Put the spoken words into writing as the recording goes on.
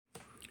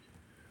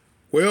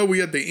Well,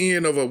 we at the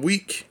end of a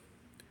week.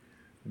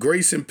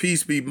 Grace and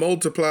peace be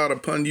multiplied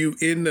upon you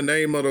in the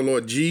name of the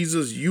Lord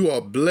Jesus. You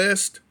are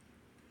blessed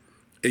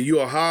and you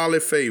are highly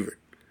favored.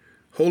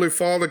 Holy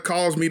Father,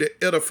 cause me to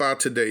edify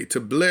today, to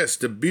bless,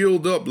 to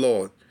build up,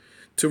 Lord,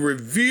 to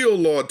reveal,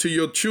 Lord, to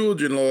your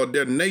children, Lord,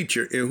 their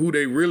nature and who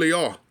they really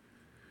are.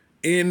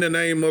 In the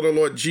name of the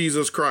Lord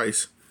Jesus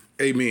Christ,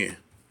 amen.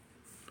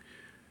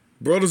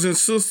 Brothers and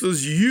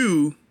sisters,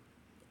 you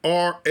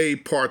are a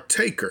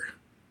partaker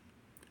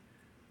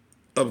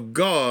of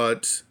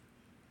God's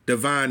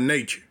divine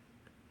nature.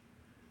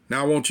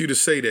 Now I want you to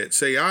say that.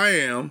 Say, I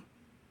am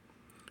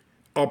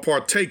a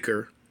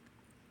partaker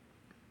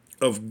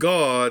of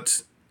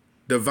God's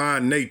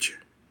divine nature.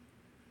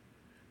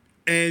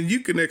 And you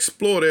can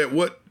explore that,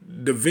 what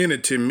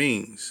divinity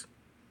means.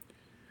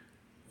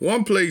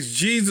 One place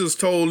Jesus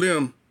told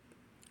them,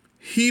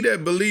 he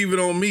that believeth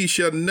on me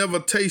shall never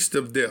taste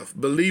of death.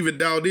 Believeth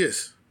thou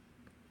this?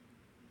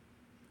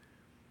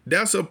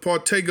 That's a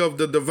partaker of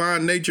the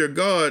divine nature of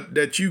God,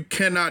 that you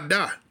cannot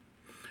die.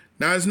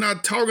 Now, it's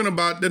not talking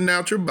about the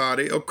natural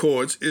body, of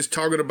course. It's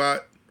talking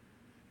about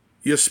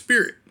your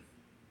spirit.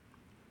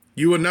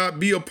 You will not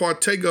be a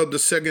partaker of the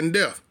second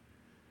death.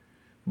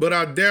 But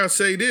I dare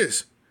say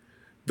this.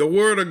 The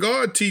word of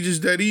God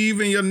teaches that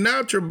even your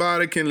natural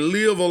body can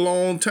live a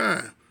long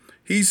time.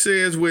 He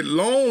says with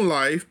long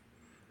life,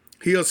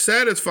 he'll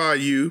satisfy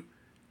you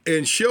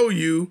and show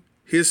you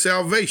his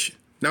salvation.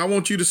 Now, I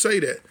want you to say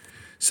that.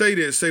 Say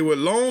this. Say, with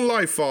long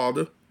life,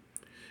 Father,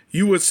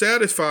 you would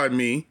satisfy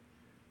me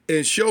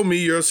and show me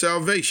your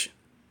salvation.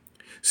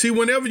 See,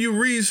 whenever you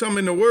read something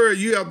in the word,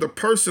 you have to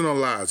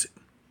personalize it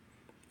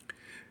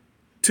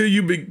till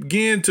you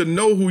begin to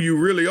know who you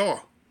really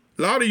are.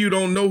 A lot of you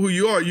don't know who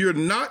you are. You're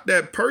not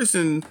that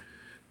person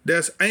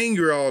that's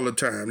angry all the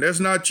time. That's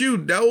not you.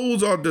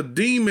 Those are the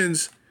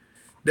demons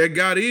that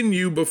got in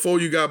you before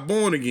you got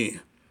born again.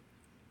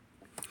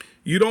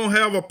 You don't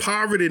have a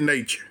poverty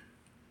nature.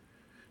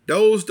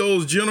 Those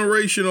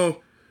generational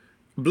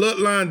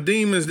bloodline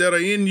demons that are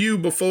in you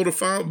before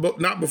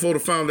not before the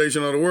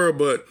foundation of the world,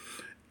 but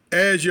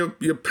as your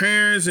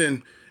parents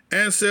and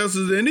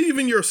ancestors and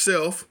even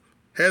yourself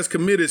has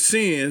committed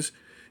sins,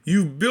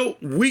 you've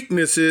built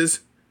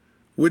weaknesses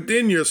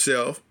within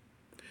yourself,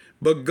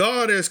 but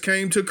God has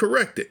came to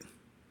correct it.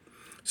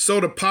 So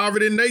the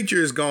poverty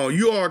nature is gone.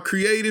 You are a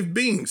creative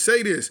being.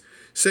 Say this.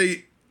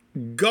 Say,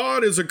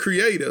 God is a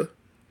creator.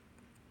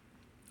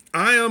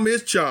 I am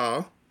his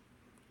child.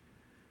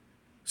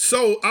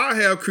 So I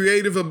have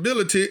creative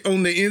ability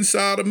on the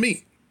inside of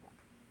me.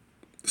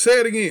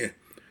 Say it again.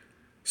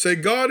 Say,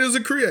 God is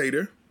a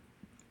creator.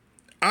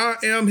 I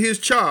am his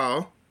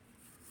child.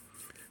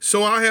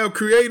 So I have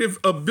creative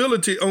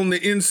ability on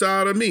the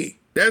inside of me.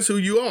 That's who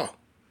you are.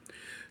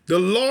 The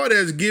Lord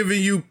has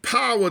given you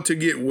power to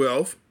get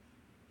wealth,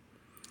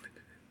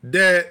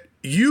 that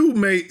you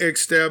may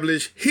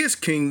establish his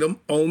kingdom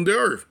on the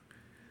earth.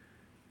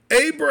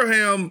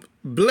 Abraham's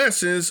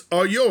blessings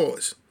are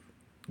yours.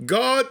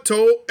 God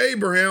told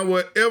Abraham,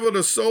 wherever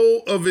the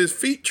sole of his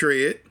feet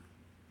tread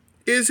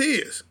is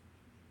his.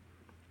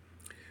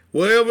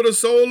 Wherever the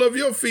sole of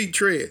your feet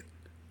tread,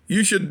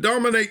 you should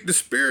dominate the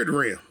spirit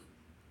realm.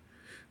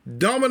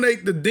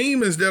 Dominate the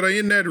demons that are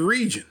in that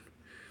region,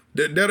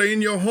 that are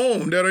in your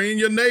home, that are in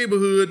your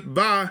neighborhood,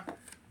 by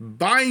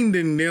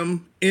binding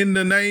them in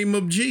the name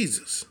of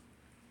Jesus.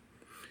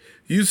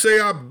 You say,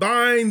 I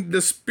bind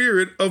the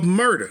spirit of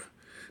murder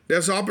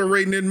that's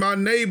operating in my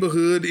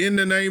neighborhood in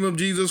the name of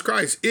Jesus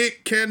Christ.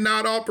 It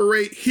cannot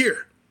operate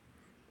here.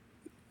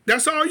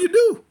 That's all you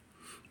do.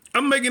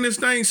 I'm making this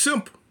thing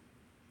simple.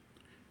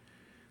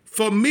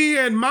 For me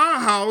and my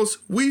house,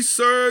 we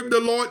serve the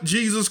Lord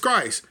Jesus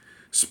Christ.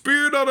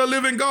 Spirit of the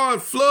living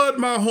God, flood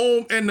my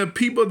home and the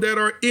people that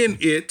are in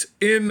it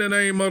in the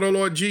name of the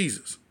Lord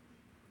Jesus.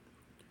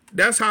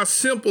 That's how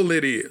simple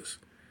it is.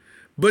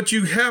 But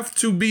you have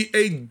to be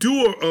a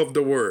doer of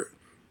the word.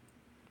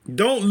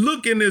 Don't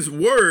look in this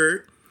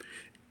word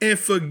and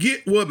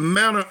forget what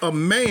manner of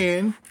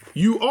man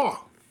you are.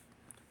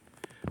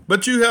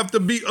 But you have to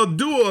be a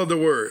doer of the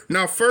word.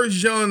 Now, 1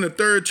 John, the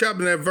 3rd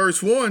chapter, at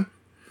verse 1,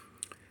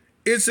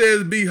 it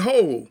says,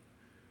 behold,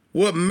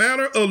 what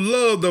manner of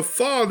love the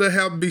Father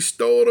hath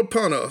bestowed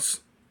upon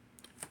us.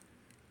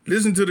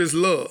 Listen to this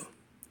love.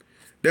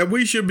 That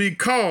we should be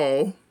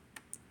called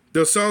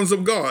the sons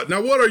of God.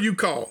 Now, what are you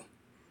called?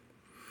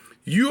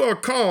 You are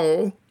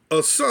called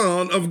a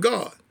son of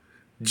God.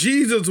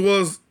 Jesus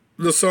was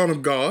the Son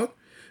of God.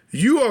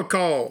 You are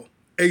called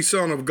a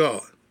son of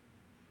God.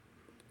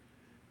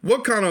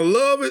 What kind of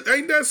love?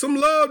 Ain't that some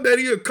love that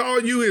he'll call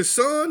you his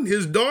son,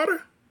 his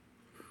daughter?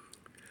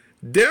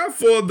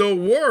 Therefore, the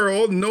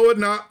world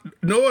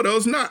knoweth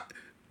us not.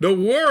 The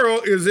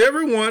world is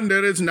everyone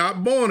that is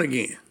not born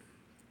again.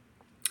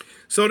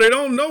 So they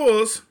don't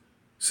know us.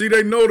 See,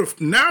 they know the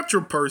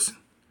natural person,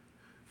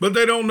 but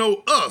they don't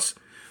know us.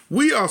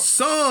 We are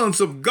sons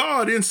of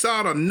God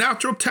inside a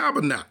natural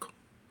tabernacle.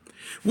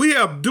 We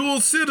have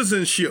dual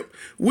citizenship.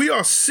 We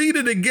are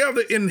seated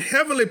together in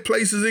heavenly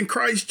places in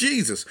Christ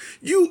Jesus.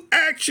 You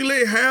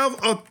actually have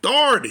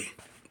authority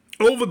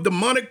over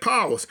demonic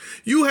powers.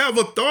 You have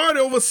authority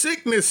over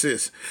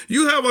sicknesses.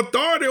 You have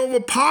authority over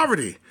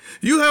poverty.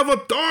 You have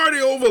authority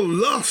over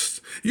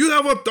lust. You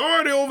have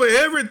authority over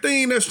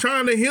everything that's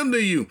trying to hinder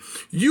you.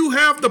 You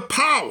have the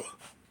power.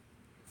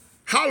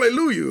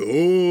 Hallelujah.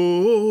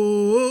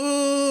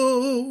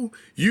 Oh,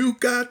 you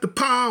got the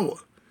power.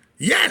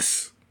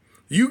 Yes,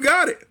 you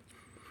got it.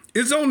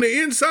 It's on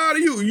the inside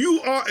of you.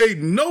 You are a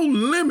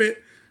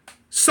no-limit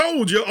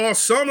soldier or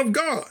son of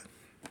God.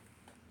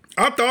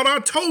 I thought I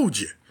told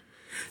you.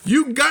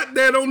 You got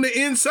that on the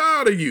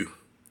inside of you.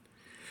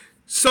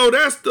 So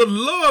that's the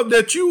love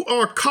that you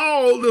are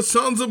called the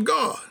sons of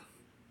God.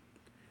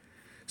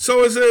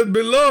 So it says,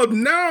 beloved,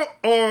 now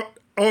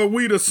are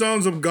we the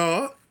sons of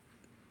God,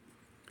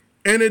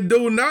 and it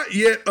do not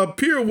yet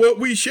appear what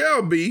we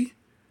shall be,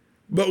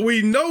 but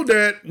we know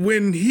that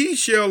when he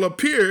shall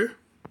appear,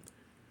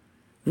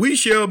 we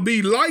shall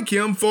be like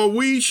him, for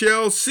we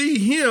shall see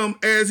him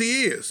as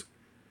he is.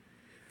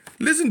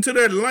 Listen to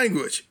that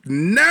language.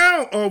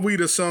 Now are we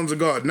the sons of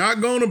God.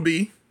 Not going to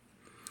be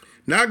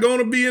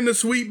in the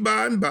sweet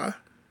by and by.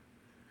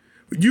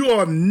 You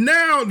are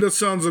now the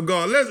sons of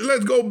God.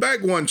 Let's go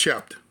back one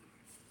chapter.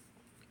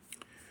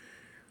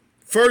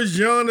 1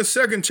 John, the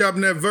 2nd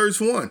chapter, at verse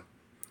 1.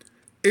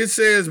 It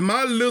says,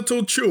 my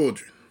little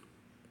children,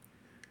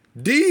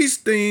 these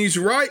things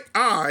write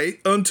I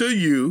unto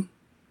you,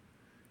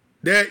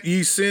 that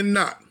ye sin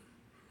not.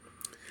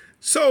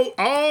 So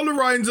all the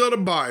writings of the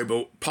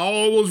Bible,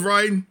 Paul was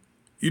writing,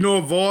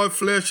 avoid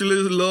fleshly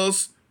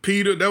lust.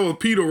 Peter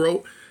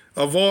wrote,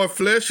 avoid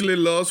fleshly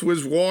lust,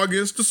 which war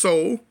against the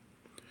soul.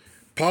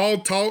 Paul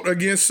taught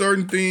against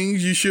certain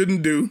things you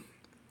shouldn't do.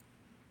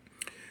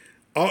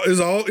 It's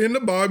all in the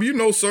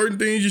Bible. Certain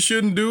things you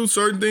shouldn't do,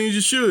 certain things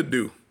you should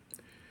do.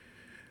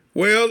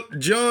 Well,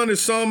 John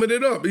is summing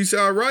it up. He said,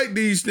 I write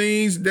these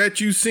things that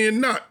you sin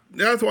not.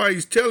 That's why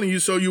he's telling you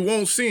so you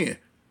won't sin.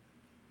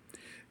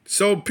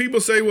 So people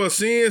say, well,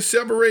 sin is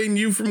separating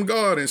you from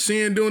God, and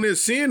sin doing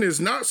this. Sin is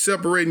not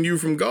separating you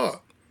from God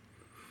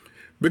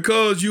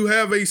because you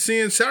have a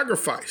sin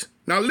sacrifice.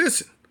 Now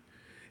listen,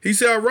 he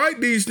said, I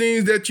write these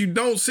things that you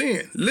don't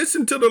sin.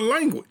 Listen to the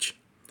language.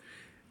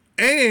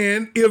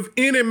 And if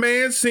any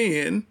man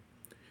sin,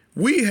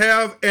 we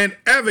have an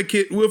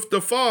advocate with the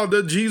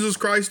Father, Jesus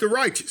Christ the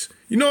righteous.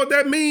 You know what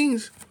that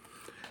means?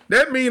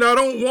 That means I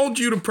don't want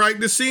you to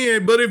practice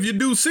sin, but if you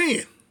do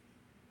sin,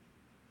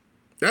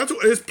 that's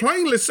what it's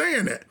plainly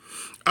saying that.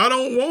 I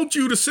don't want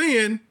you to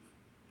sin.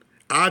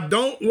 I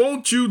don't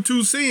want you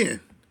to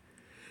sin.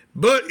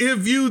 But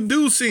if you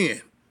do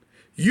sin,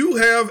 you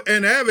have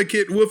an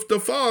advocate with the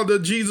Father,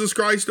 Jesus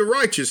Christ the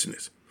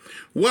righteousness.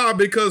 Why?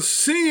 Because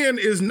sin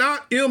is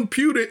not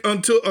imputed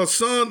unto a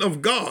son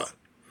of God.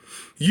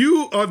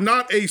 You are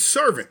not a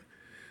servant.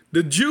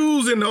 The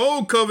Jews in the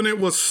old covenant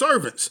were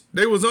servants.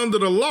 They was under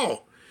the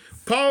law.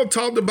 Paul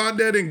talked about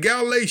that in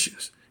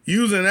Galatians,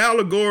 using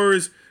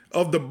allegories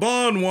of the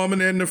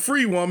bondwoman and the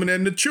free woman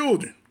and the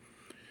children.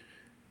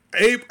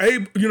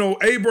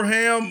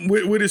 Abraham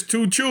with his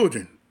two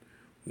children.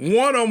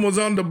 One of them was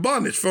under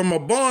bondage from a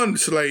bond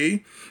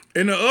slave,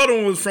 and the other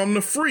one was from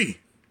the free.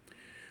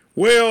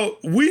 Well,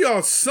 we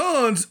are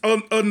sons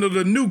under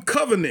the new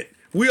covenant.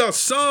 We are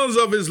sons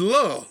of his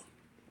love.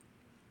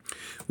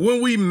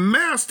 When we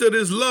master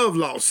this love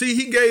law, see,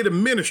 he gave the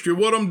ministry,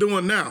 what I'm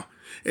doing now,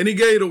 and he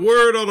gave the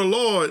word of the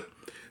Lord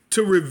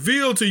to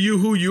reveal to you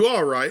who you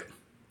are, right?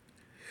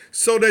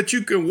 So that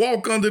you can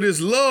walk under this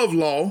love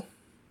law.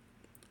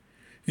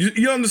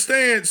 You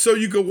understand? So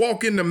you can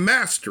walk in the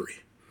mastery.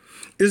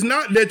 It's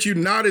not that you're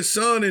not his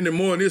son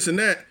anymore and this and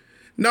that.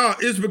 No,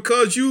 it's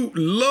because you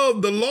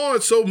love the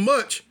Lord so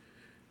much,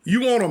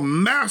 you want to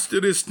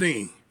master this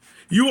thing.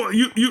 You want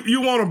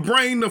to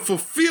bring the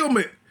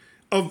fulfillment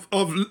of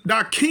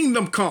thy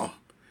kingdom come.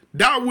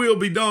 Thy will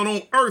be done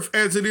on earth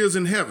as it is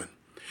in heaven.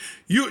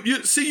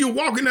 You see, you're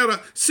walking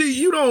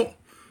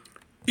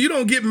you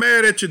don't get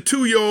mad at your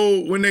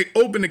 2-year-old when they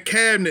open the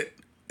cabinet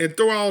and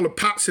throw all the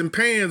pots and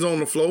pans on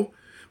the floor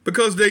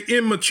because they're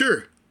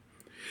immature.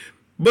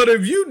 But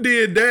if you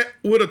did that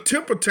with a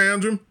temper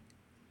tantrum,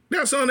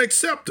 that's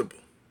unacceptable.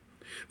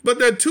 But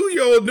that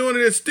 2-year-old doing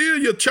it is still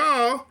your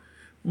child,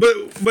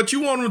 but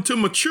you want them to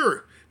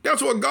mature.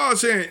 That's what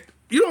God's saying.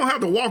 You don't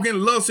have to walk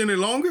in lust any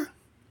longer.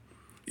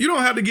 You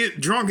don't have to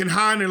get drunk and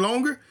high any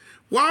longer.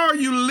 Why are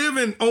you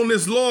living on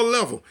this lower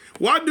level?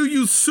 Why do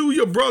you sue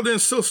your brother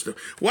and sister?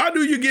 Why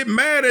do you get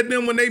mad at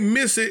them when they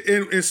miss it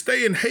and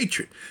stay in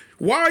hatred?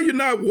 Why are you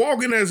not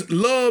walking as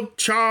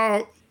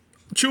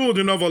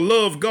children of a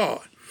loved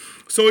God?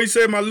 So he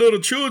said, my little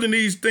children,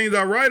 these things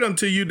I write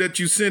unto you that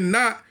you sin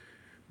not.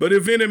 But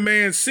if any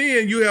man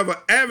sin, you have an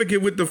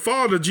advocate with the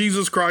Father,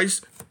 Jesus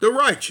Christ, the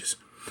righteous.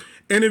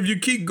 And if you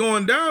keep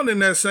going down in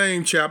that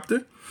same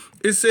chapter,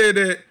 it said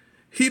that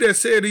he that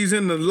said he's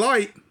in the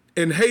light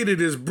and hated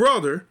his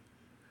brother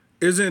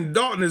is in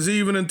darkness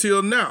even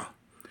until now.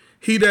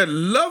 He that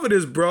loveth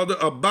his brother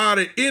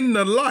abideth in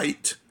the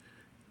light,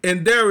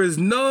 and there is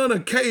none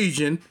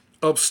occasion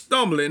of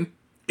stumbling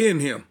in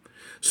him.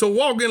 So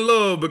walk in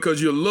love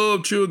because you're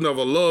loved children of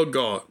a loved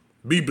God.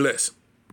 Be blessed.